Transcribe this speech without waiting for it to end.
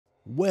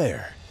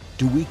Where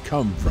do we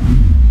come from?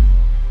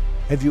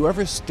 Have you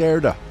ever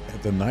stared up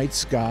at the night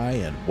sky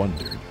and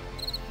wondered,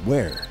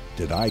 where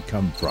did I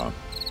come from?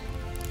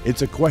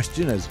 It's a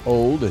question as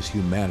old as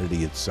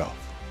humanity itself.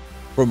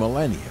 For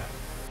millennia,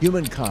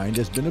 humankind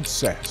has been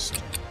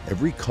obsessed.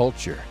 Every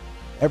culture,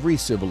 every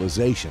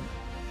civilization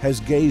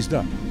has gazed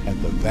up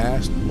at the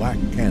vast black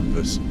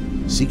canvas,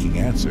 seeking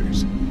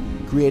answers,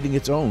 creating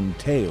its own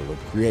tale of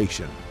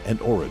creation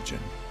and origin.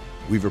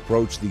 We've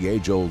approached the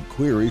age-old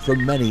query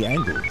from many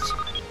angles,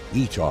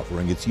 each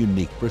offering its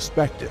unique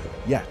perspective.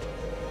 Yet,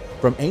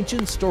 from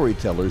ancient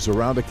storytellers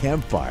around a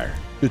campfire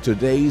to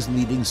today's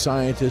leading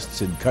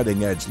scientists in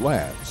cutting-edge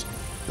labs,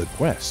 the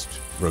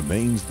quest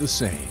remains the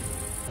same.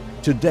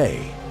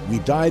 Today, we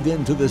dive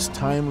into this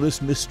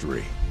timeless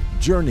mystery,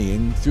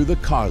 journeying through the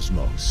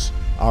cosmos,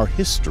 our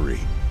history,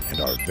 and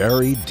our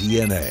very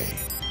DNA.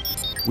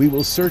 We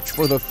will search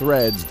for the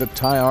threads that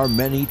tie our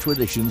many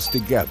traditions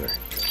together.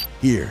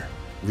 Here,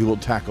 we will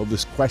tackle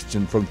this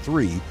question from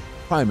three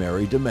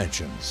primary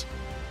dimensions: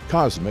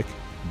 cosmic,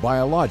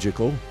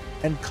 biological,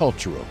 and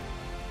cultural.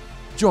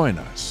 Join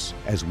us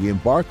as we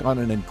embark on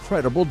an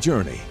incredible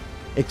journey,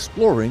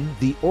 exploring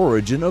the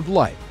origin of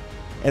life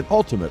and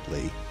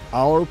ultimately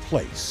our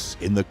place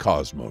in the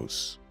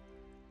cosmos.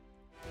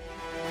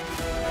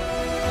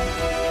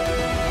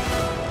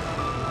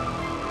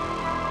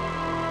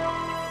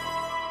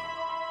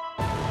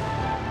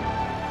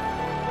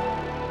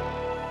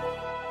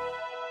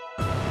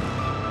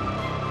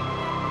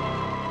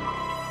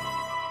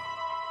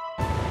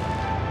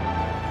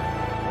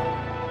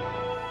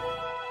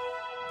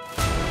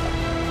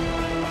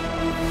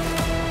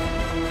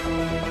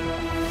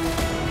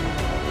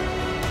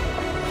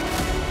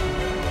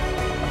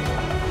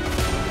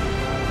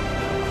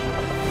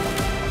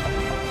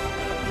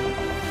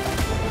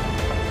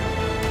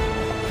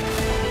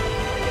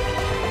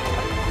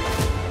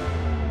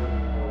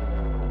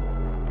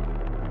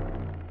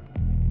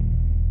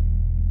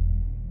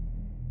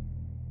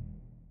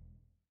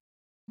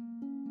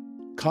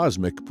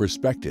 Cosmic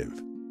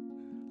perspective.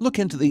 Look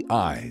into the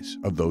eyes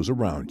of those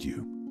around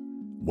you.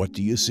 What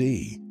do you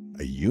see?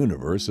 A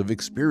universe of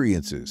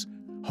experiences,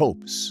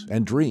 hopes,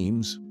 and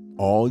dreams,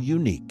 all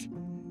unique.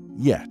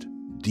 Yet,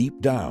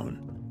 deep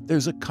down,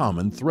 there's a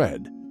common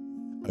thread,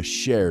 a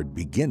shared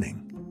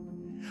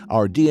beginning.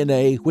 Our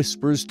DNA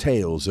whispers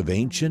tales of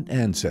ancient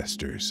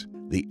ancestors.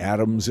 The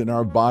atoms in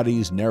our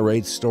bodies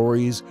narrate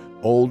stories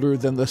older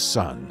than the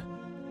sun,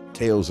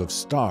 tales of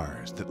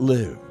stars that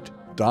lived,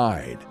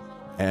 died,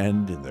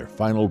 and in their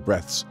final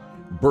breaths,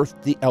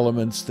 birthed the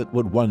elements that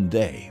would one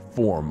day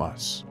form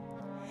us.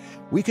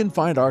 We can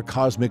find our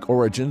cosmic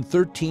origin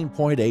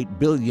 13.8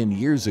 billion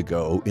years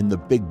ago in the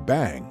Big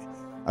Bang,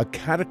 a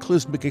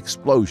cataclysmic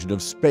explosion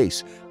of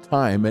space,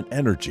 time, and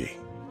energy.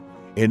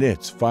 In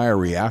its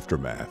fiery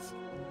aftermath,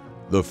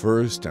 the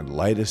first and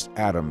lightest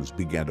atoms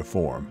began to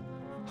form,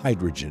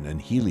 hydrogen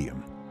and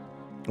helium.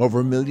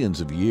 Over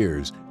millions of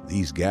years,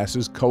 these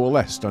gases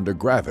coalesced under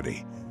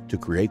gravity to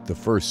create the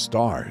first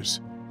stars.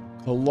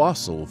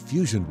 Colossal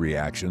fusion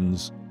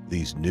reactions,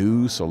 these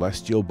new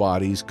celestial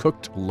bodies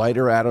cooked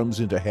lighter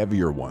atoms into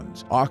heavier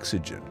ones,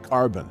 oxygen,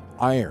 carbon,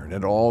 iron,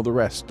 and all the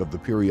rest of the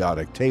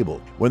periodic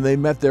table. When they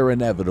met their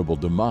inevitable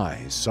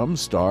demise, some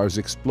stars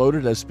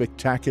exploded as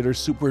spectacular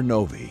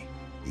supernovae,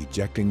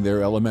 ejecting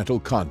their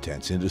elemental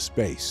contents into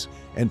space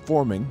and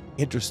forming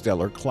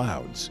interstellar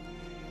clouds.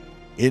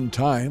 In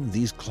time,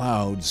 these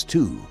clouds,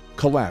 too,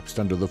 collapsed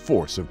under the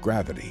force of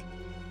gravity,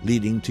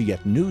 leading to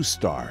yet new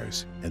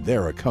stars and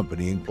their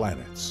accompanying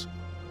planets.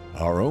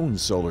 Our own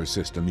solar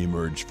system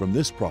emerged from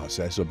this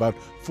process about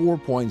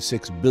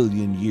 4.6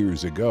 billion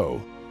years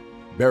ago,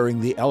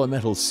 bearing the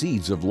elemental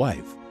seeds of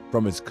life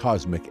from its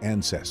cosmic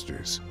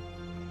ancestors.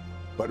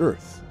 But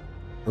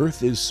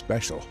Earth is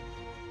special.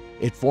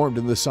 It formed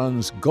in the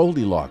Sun's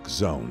Goldilocks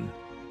zone,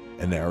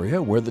 an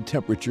area where the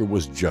temperature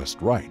was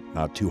just right,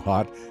 not too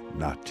hot,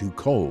 not too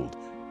cold,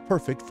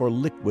 perfect for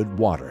liquid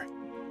water.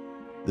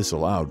 This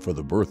allowed for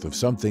the birth of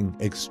something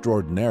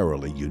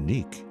extraordinarily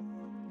unique: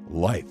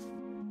 life.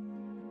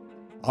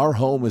 Our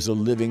home is a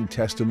living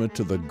testament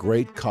to the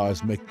great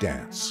cosmic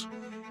dance.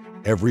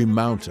 Every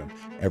mountain,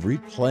 every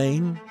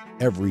plain,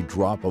 every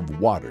drop of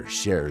water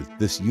shares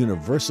this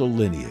universal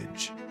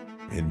lineage.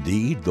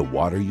 Indeed, the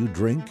water you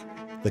drink,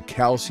 the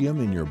calcium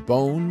in your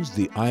bones,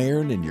 the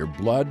iron in your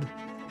blood,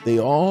 they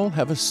all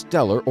have a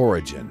stellar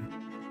origin.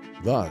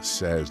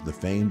 Thus, as the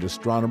famed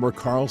astronomer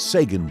Carl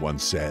Sagan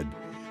once said,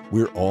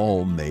 we're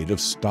all made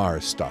of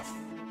star stuff.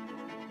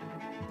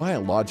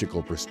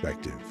 Biological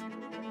perspective.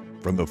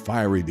 From the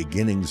fiery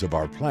beginnings of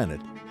our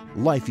planet,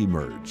 life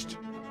emerged.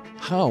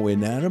 How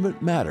inanimate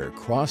matter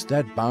crossed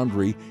that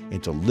boundary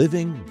into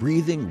living,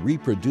 breathing,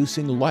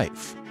 reproducing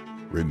life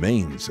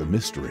remains a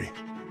mystery.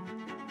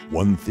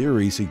 One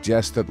theory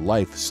suggests that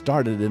life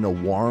started in a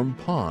warm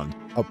pond,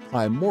 a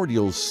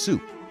primordial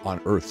soup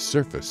on Earth's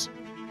surface.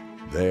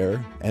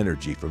 There,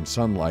 energy from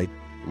sunlight,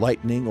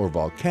 lightning, or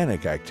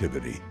volcanic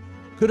activity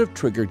could have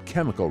triggered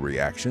chemical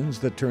reactions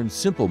that turned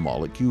simple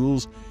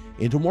molecules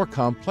into more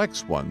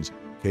complex ones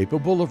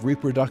capable of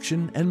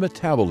reproduction and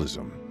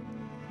metabolism.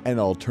 An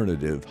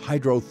alternative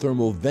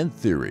hydrothermal vent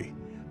theory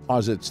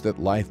posits that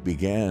life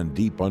began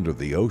deep under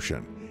the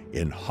ocean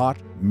in hot,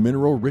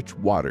 mineral-rich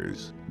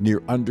waters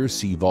near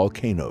undersea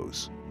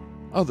volcanoes.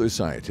 Other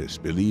scientists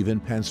believe in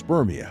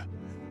panspermia,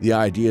 the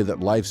idea that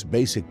life's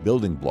basic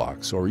building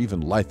blocks, or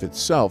even life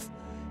itself,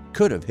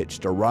 could have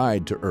hitched a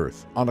ride to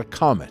Earth on a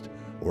comet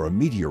or a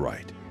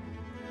meteorite.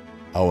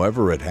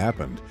 However it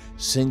happened,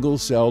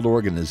 single-celled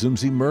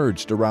organisms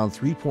emerged around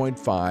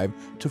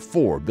 3.5 to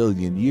 4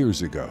 billion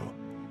years ago.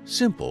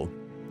 Simple,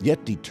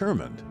 yet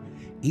determined,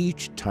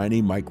 each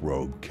tiny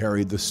microbe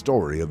carried the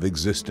story of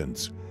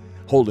existence,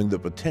 holding the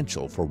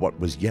potential for what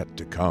was yet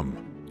to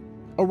come.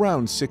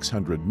 Around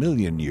 600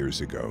 million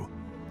years ago,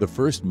 the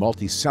first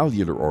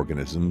multicellular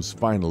organisms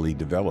finally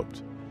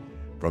developed.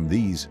 From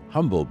these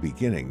humble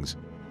beginnings,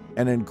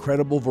 an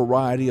incredible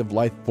variety of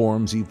life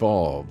forms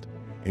evolved,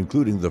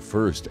 including the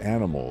first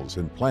animals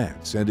and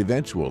plants and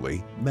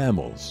eventually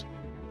mammals.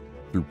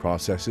 Through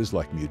processes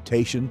like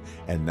mutation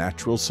and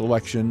natural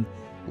selection,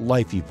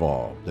 life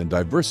evolved and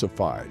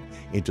diversified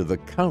into the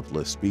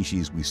countless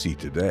species we see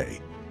today,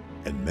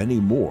 and many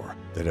more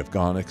that have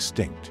gone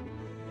extinct.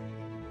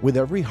 With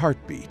every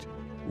heartbeat,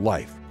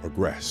 life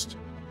progressed.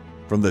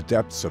 From the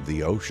depths of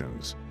the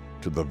oceans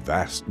to the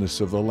vastness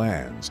of the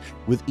lands,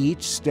 with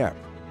each step,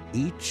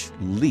 each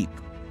leap,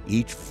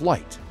 each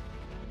flight,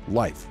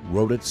 life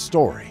wrote its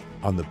story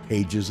on the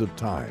pages of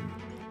time.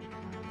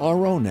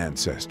 Our own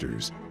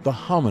ancestors, the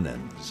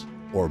hominins,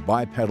 or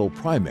bipedal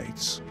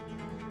primates,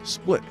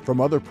 split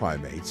from other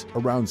primates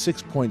around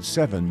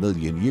 6.7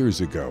 million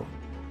years ago.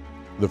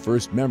 The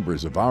first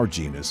members of our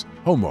genus,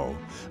 Homo,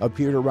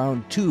 appeared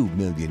around 2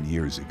 million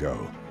years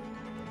ago.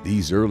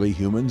 These early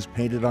humans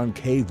painted on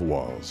cave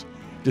walls,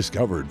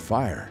 discovered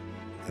fire,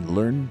 and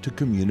learned to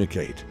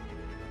communicate.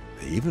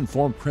 They even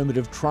formed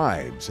primitive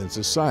tribes and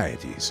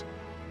societies.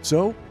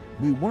 So,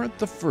 we weren't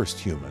the first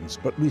humans,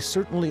 but we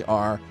certainly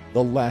are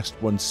the last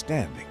ones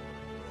standing.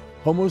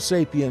 Homo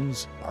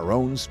sapiens, our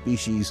own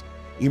species,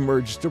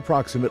 emerged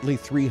approximately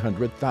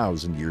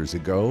 300,000 years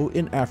ago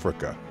in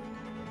Africa.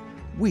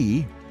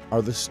 We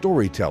are the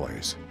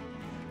storytellers.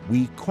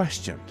 We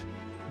questioned,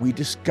 we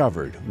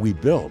discovered, we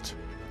built.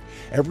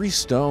 Every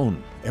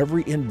stone,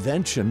 every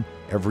invention,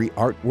 every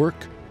artwork,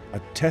 a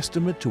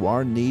testament to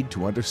our need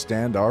to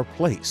understand our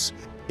place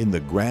in the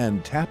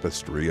grand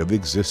tapestry of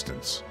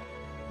existence.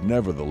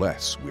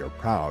 Nevertheless, we are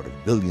proud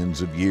of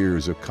billions of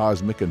years of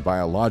cosmic and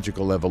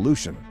biological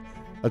evolution,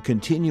 a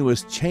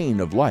continuous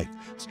chain of life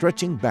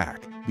stretching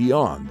back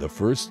beyond the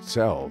first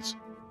cells.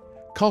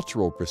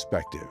 Cultural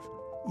perspective.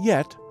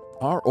 Yet,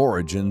 our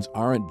origins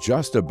aren't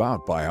just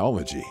about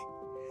biology.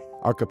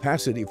 Our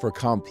capacity for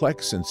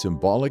complex and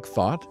symbolic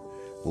thought,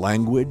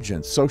 language,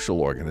 and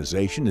social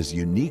organization is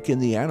unique in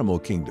the animal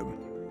kingdom.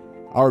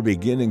 Our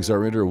beginnings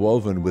are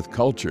interwoven with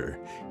culture,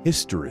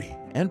 history,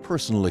 and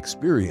personal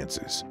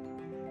experiences.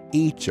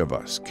 Each of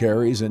us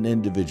carries an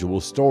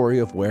individual story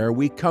of where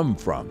we come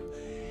from,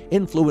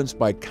 influenced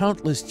by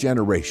countless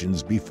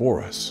generations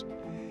before us.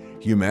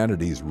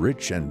 Humanity's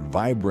rich and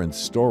vibrant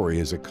story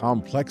is a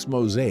complex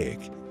mosaic,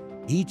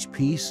 each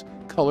piece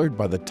colored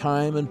by the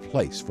time and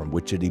place from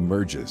which it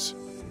emerges.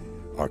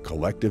 Our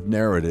collective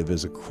narrative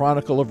is a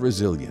chronicle of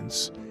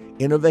resilience,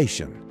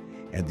 innovation,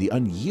 and the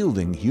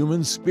unyielding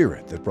human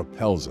spirit that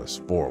propels us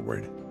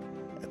forward.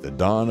 At the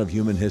dawn of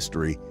human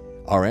history,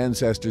 our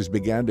ancestors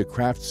began to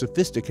craft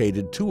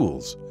sophisticated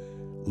tools,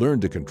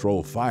 learned to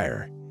control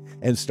fire,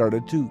 and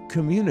started to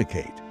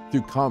communicate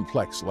through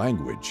complex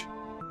language.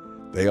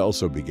 They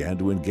also began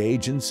to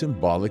engage in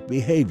symbolic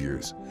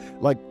behaviors,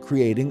 like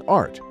creating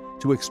art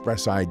to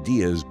express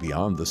ideas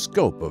beyond the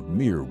scope of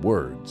mere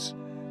words.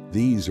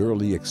 These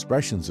early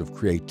expressions of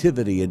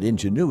creativity and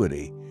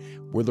ingenuity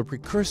were the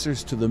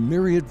precursors to the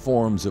myriad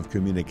forms of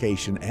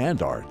communication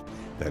and art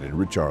that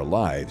enrich our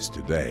lives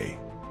today.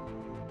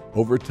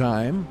 Over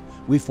time,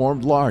 we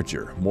formed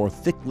larger, more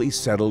thickly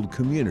settled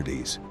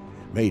communities,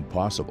 made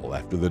possible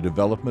after the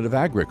development of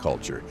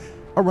agriculture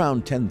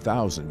around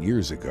 10,000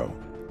 years ago.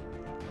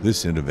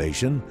 This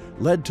innovation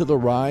led to the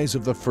rise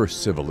of the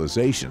first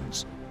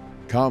civilizations,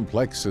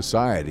 complex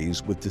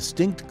societies with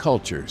distinct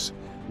cultures,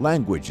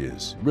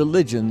 languages,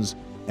 religions,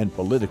 and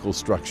political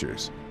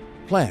structures.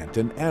 Plant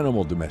and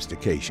animal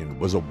domestication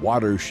was a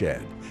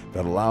watershed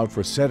that allowed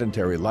for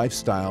sedentary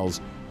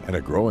lifestyles and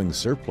a growing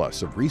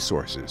surplus of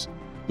resources.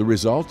 The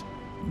result?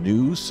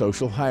 New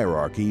social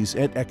hierarchies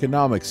and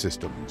economic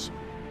systems.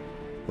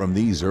 From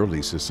these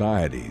early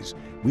societies,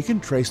 we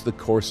can trace the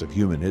course of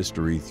human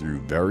history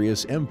through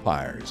various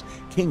empires,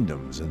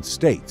 kingdoms, and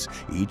states,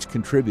 each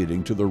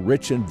contributing to the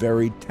rich and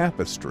varied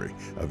tapestry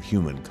of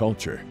human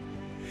culture.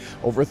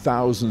 Over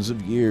thousands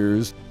of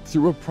years,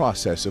 through a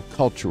process of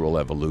cultural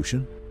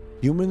evolution,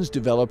 humans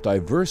developed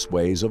diverse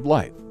ways of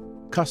life,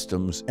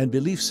 customs, and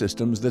belief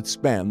systems that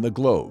span the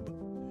globe.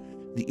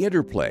 The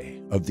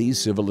interplay of these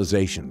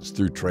civilizations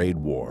through trade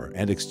war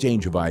and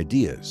exchange of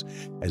ideas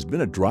has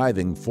been a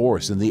driving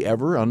force in the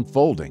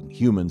ever-unfolding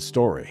human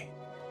story.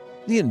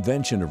 The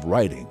invention of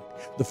writing,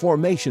 the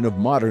formation of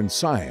modern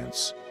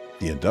science,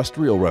 The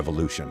Industrial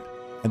Revolution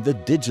and the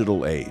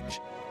digital age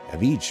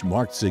have each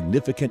marked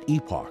significant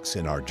epochs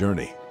in our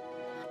journey.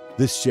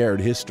 This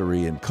shared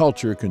history and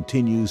culture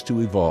continues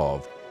to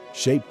evolve,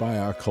 shaped by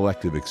our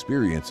collective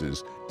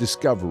experiences,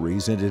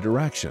 discoveries, and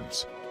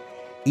interactions.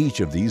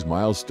 Each of these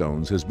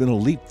milestones has been a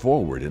leap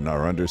forward in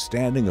our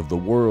understanding of the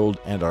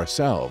world and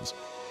ourselves,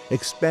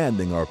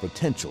 expanding our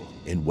potential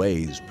in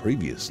ways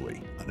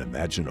previously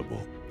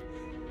unimaginable.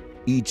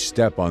 Each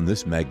step on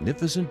this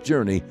magnificent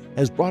journey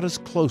has brought us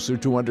closer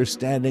to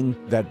understanding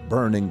that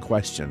burning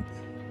question: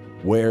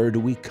 where do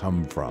we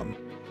come from?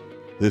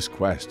 This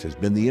quest has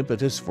been the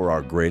impetus for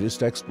our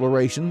greatest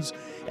explorations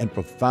and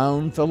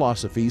profound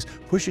philosophies,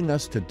 pushing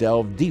us to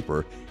delve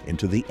deeper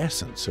into the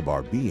essence of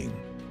our being.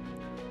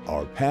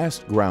 Our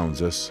past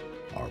grounds us,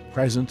 our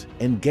present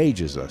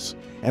engages us,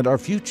 and our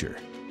future,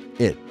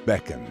 it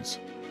beckons.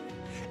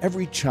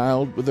 Every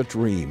child with a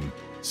dream,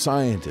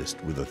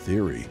 scientist with a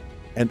theory,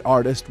 and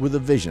artist with a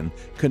vision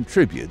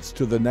contributes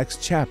to the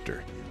next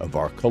chapter of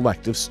our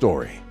collective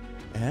story.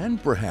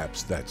 And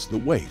perhaps that's the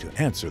way to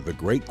answer the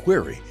great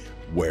query: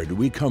 where do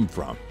we come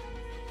from?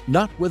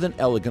 Not with an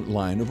elegant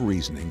line of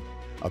reasoning,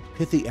 a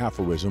pithy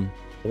aphorism,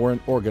 or an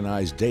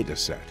organized data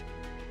set.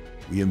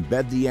 We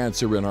embed the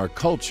answer in our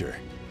culture,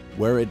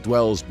 where it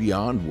dwells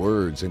beyond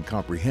words and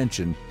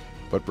comprehension,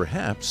 but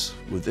perhaps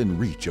within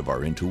reach of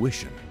our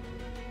intuition.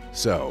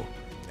 So,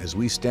 as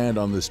we stand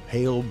on this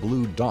pale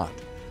blue dot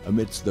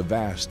amidst the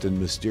vast and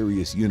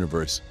mysterious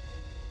universe,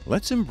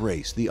 let's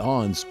embrace the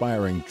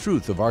awe-inspiring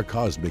truth of our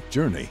cosmic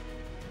journey.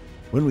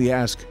 When we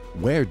ask,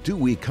 where do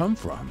we come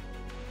from?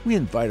 We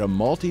invite a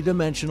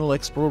multidimensional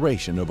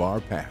exploration of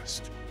our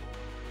past.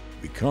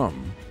 We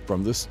come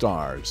from the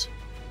stars,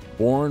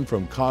 born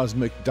from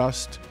cosmic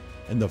dust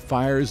and the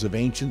fires of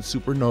ancient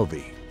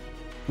supernovae.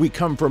 We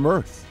come from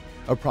Earth,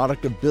 a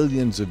product of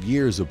billions of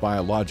years of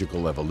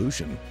biological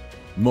evolution,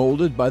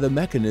 molded by the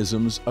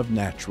mechanisms of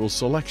natural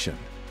selection.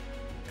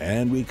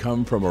 And we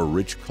come from a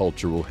rich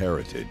cultural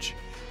heritage,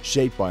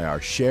 shaped by our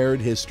shared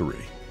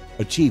history,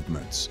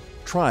 achievements,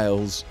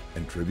 trials,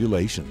 and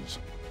tribulations.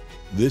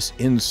 This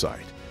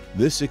insight,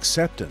 this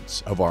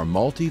acceptance of our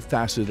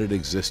multifaceted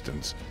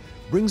existence,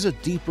 brings a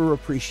deeper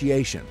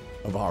appreciation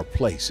of our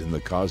place in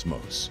the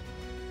cosmos.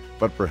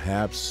 But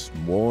perhaps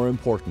more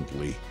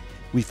importantly,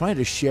 we find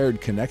a shared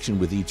connection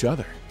with each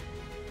other.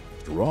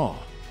 After all,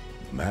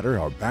 no matter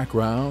our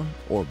background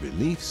or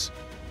beliefs,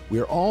 we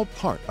are all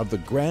part of the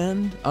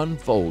grand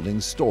unfolding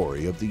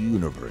story of the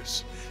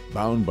universe,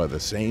 bound by the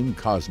same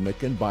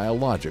cosmic and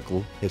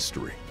biological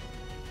history.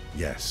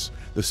 Yes,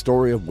 the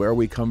story of where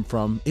we come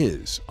from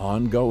is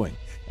ongoing,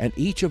 and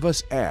each of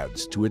us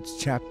adds to its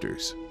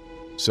chapters.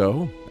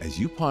 So, as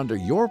you ponder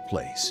your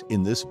place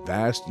in this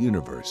vast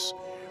universe,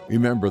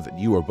 remember that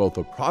you are both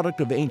a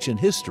product of ancient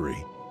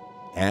history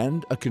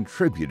and a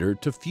contributor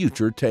to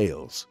future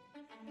tales.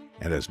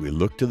 And as we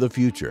look to the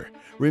future,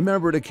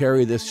 remember to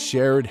carry this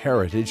shared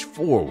heritage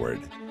forward,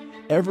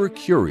 ever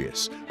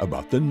curious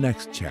about the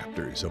next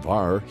chapters of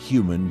our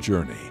human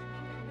journey.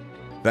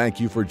 Thank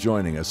you for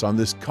joining us on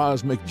this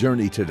cosmic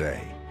journey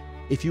today.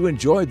 If you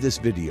enjoyed this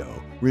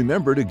video,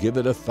 remember to give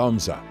it a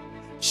thumbs up,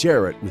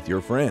 share it with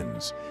your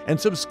friends, and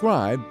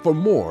subscribe for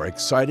more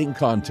exciting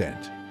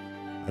content.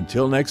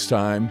 Until next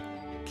time,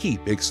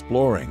 keep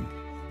exploring,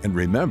 and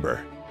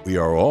remember, we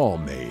are all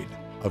made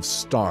of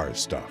star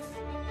stuff.